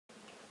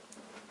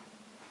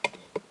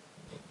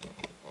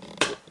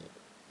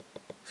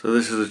So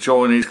this is a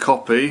Chinese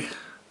copy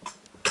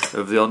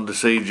of the Honda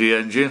CG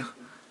engine.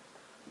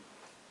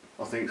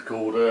 I think it's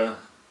called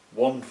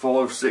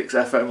 156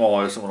 FMI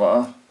or something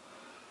like that.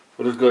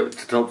 I've just got it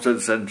to top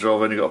dead centre.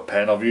 I've only got a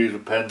pen. I've used a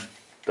pen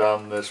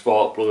down the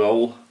spark plug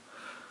hole.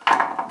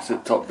 It's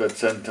at top dead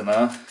centre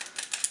now.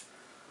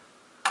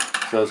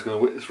 So I was going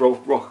to whip this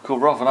rocker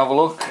cover off and have a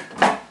look.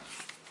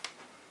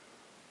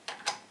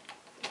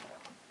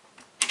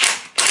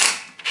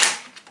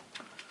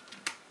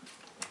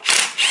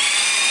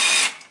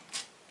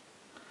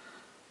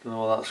 Don't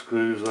know what that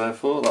screw's there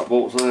for, that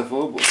bolt's there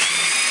for, but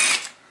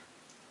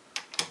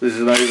this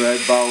is an overhead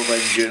valve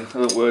engine.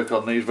 I don't work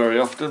on these very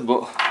often,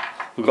 but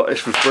I've got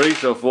this for free,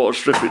 so I thought I'd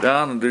strip it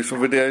down and do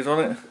some videos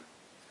on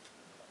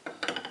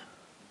it.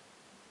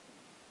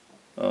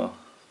 Oh,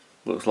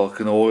 looks like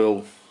an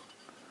oil.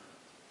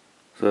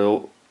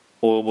 So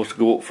oil must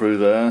go up through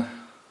there,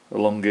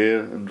 along here,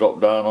 and drop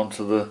down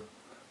onto the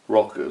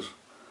rockers.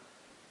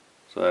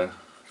 So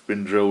it's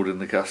been drilled in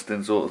the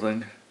casting sort of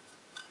thing.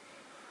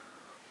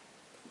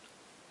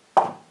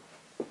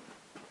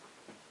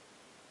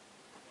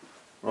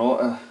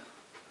 Right,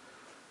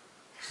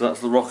 so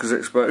that's the rockers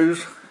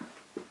exposed.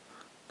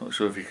 Not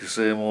sure if you can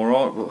see them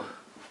alright, but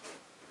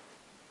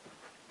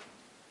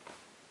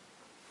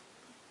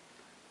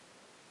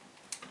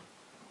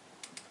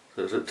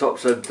so it's at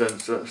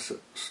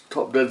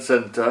top dead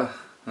centre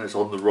and it's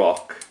on the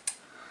rock.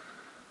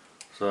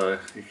 So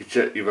you can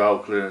check your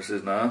valve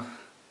clearances now.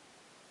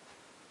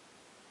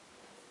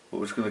 But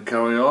we're just going to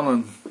carry on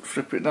and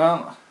strip it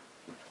down.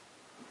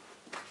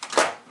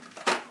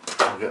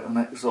 I'll get the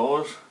next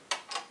size.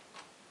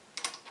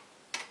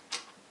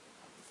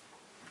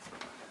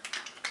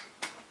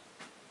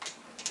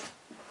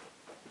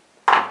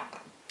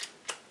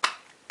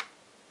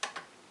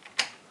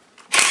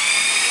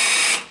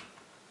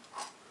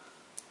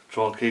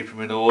 Try and keep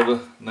them in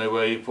order, know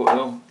where you put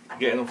them,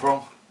 getting them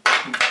from.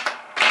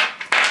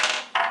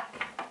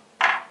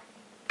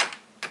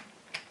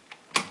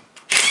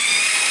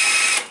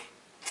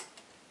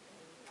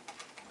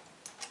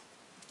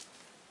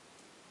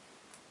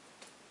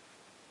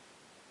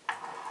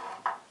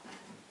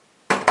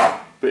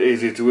 Bit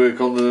easier to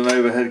work on than an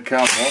overhead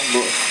cam one,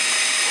 but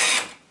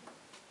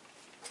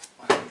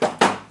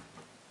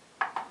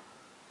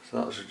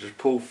so that should just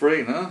pull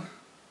free now.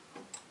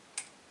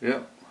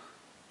 Yep.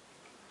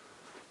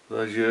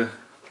 There's your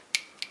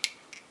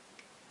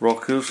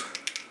rockers.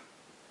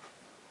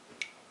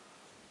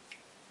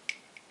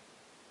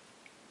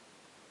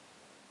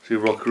 See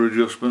rocker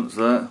adjustments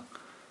there.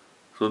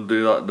 So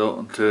undo that nut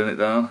and turn it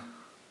down.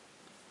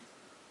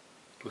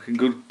 Looking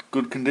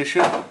good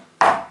condition. Right,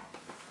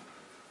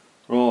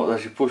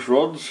 there's your push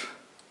rods.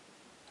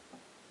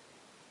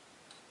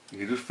 You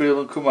can just feel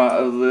them come out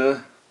of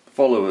the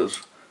followers.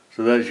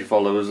 So there's your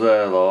followers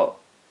there, like.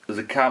 There's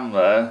a cam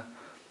there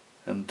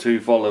and two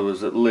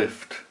followers that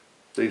lift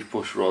these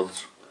push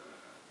rods.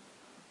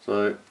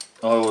 So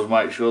I always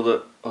make sure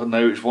that I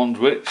know which one's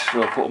which,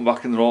 so I put them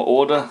back in the right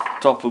order,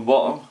 top and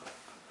bottom.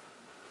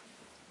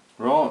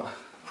 Right,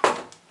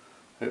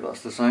 hope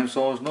that's the same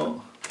size nut.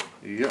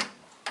 Yep.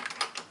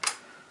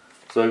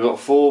 So I've got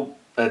 4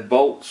 head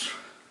bolts.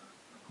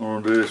 I'm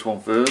going to do this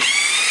one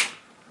first.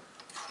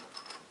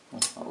 Oh,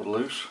 that was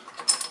loose.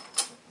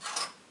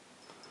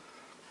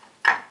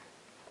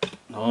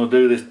 I'm going to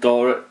do this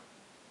direct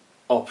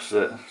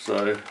opposite,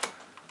 so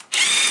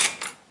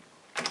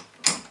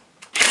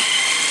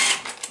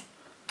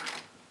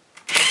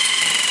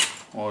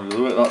I'll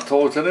do it that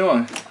tight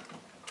anyway.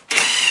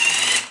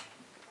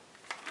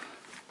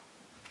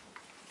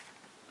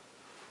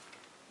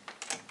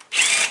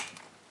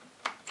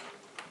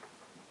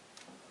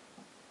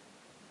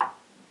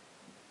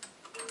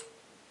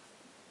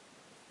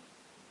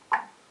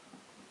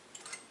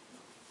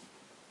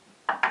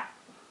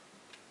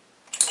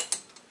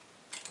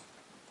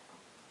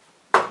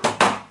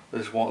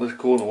 This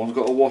corner one's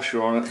got a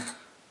washer on it,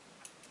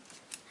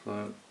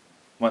 so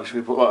make sure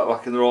you put that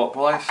back in the right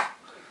place.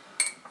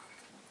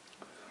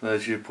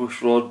 There's your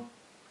push rod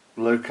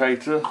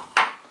locator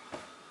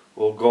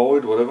or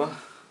guide, whatever.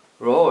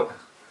 Right,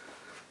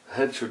 the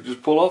head should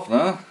just pull off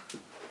now.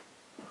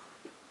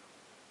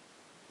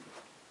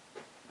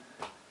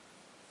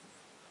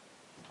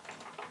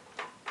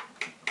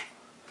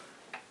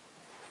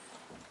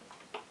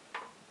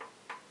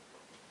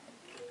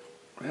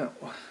 Yeah,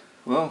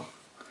 well,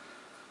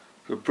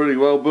 it's a pretty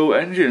well built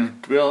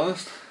engine, to be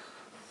honest,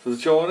 for the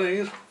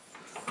Chinese.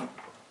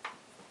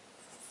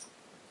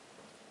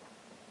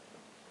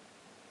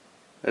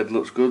 Head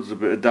looks good, there's a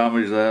bit of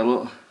damage there,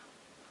 look.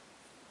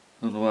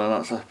 Don't know why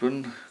that's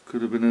happened.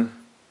 Could have been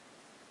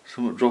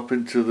something drop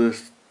into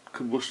the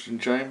combustion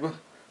chamber.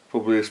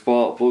 Probably a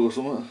spark plug or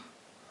something.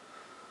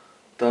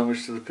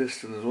 Damage to the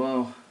piston as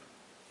well.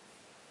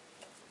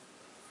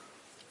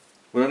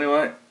 But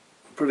anyway,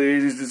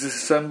 pretty easy to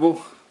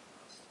disassemble.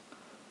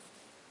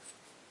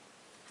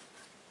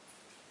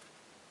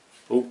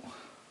 Oh,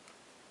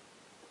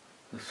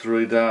 there's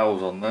 3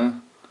 dowels on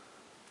there.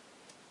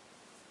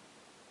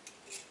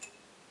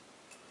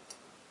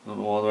 Don't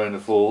know why there ain't a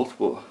 4th,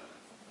 but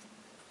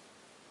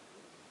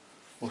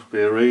Must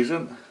be a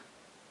reason.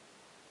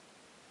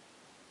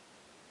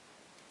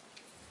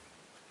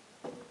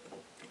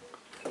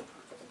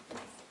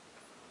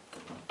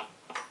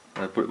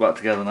 I'll put it back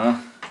together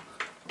now.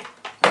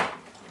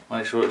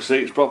 Make sure it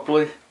seats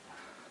properly.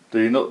 Do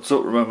your nuts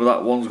up, remember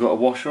that one's got a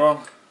washer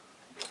on.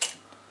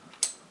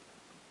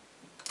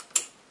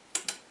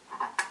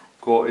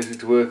 Quite easy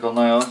to work on,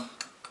 they are.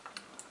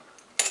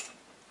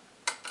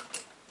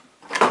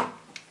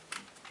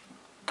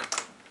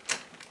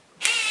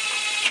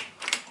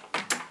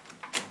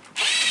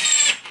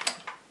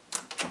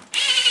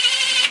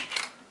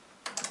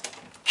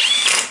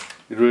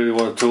 You really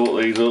want to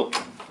torque these up.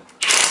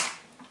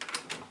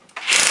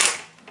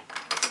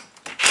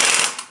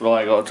 But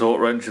I ain't got a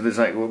torque wrench and this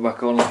ain't going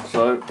back on,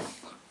 so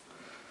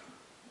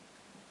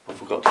I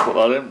forgot to put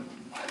that in.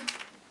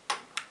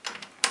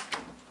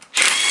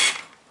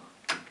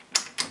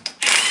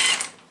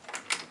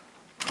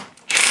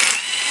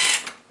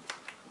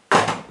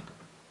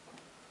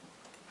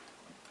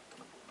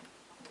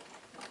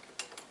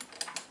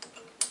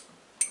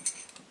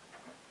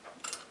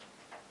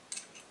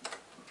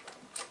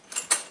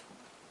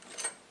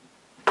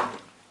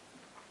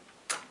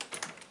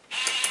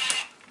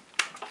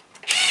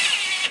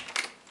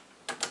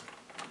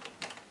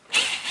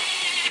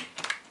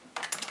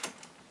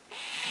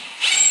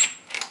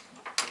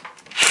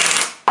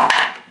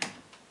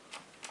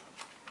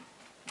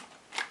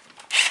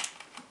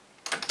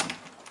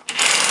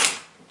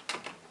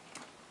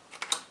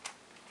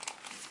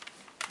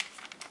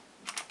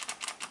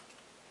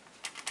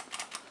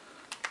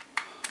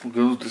 We're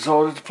going to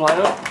decide to play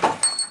up.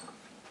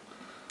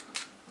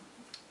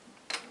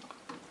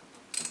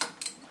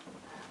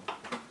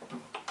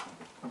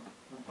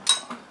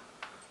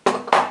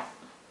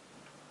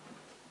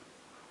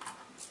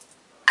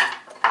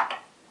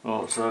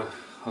 Right, so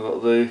I've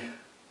got the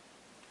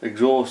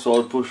exhaust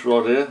side push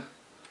rod here.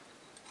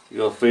 You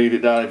got to feed it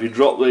down. If you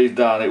drop these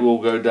down, it will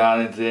go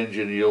down into the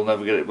engine and you'll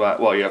never get it back.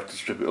 Well, you have to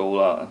strip it all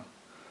out.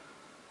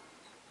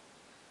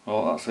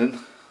 Right, that's in.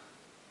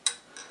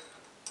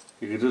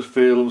 You can just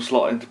feel them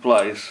slot into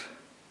place.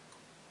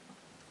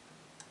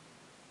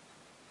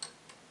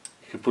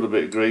 You can put a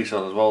bit of grease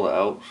on as well, that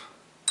helps.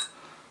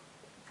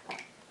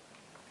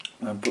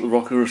 And put the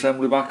rocker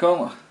assembly back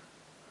on. A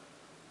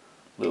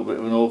little bit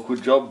of an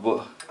awkward job,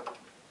 but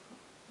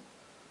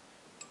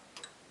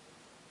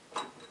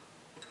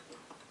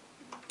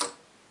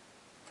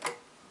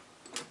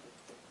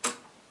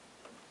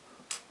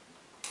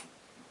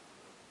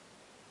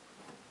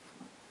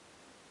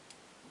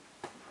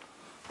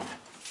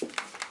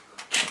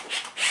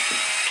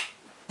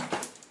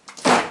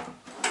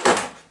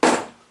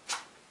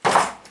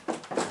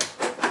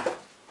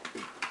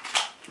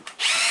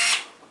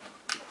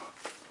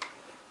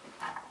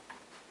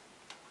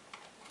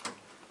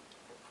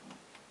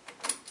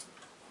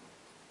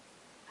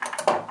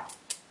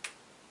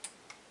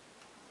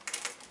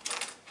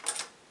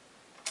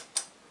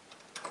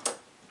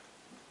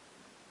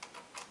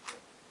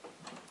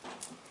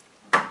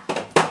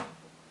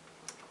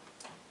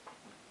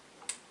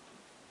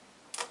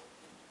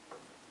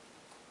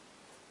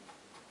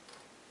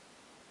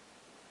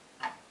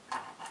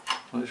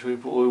make sure you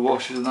put all the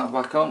washers and that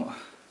back on.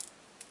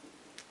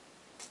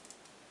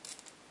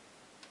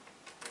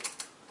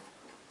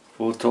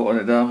 Before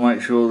tightening it down,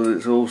 make sure that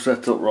it's all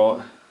set up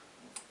right.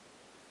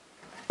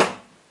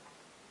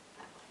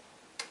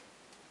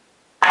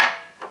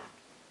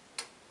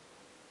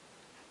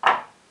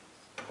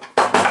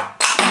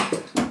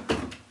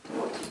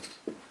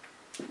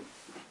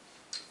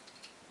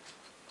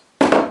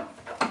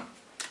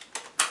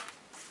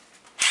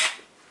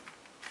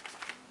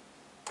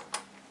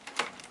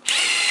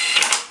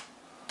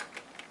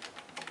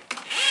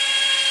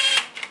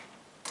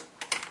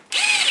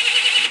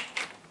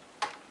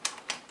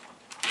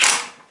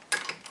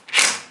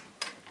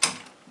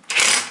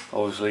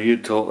 Obviously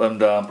you'd torque them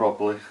down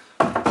properly.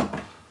 I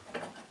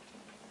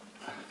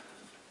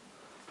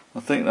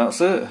think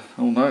that's it.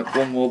 Oh no,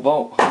 one more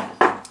bolt.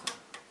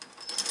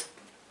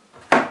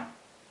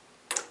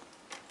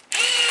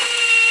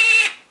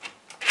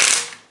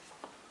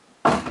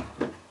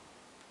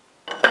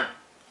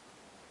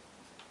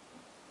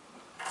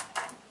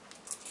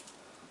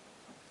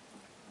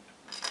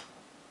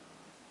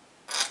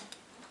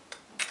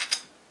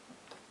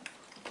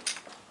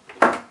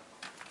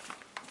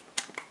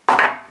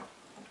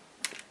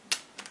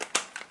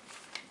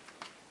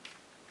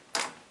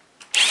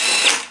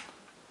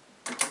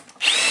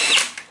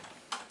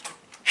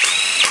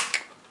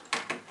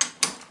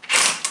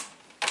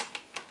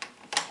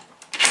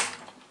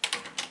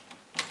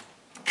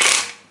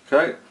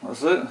 Okay,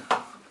 that's it.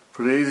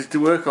 Pretty easy to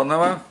work on now,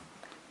 man.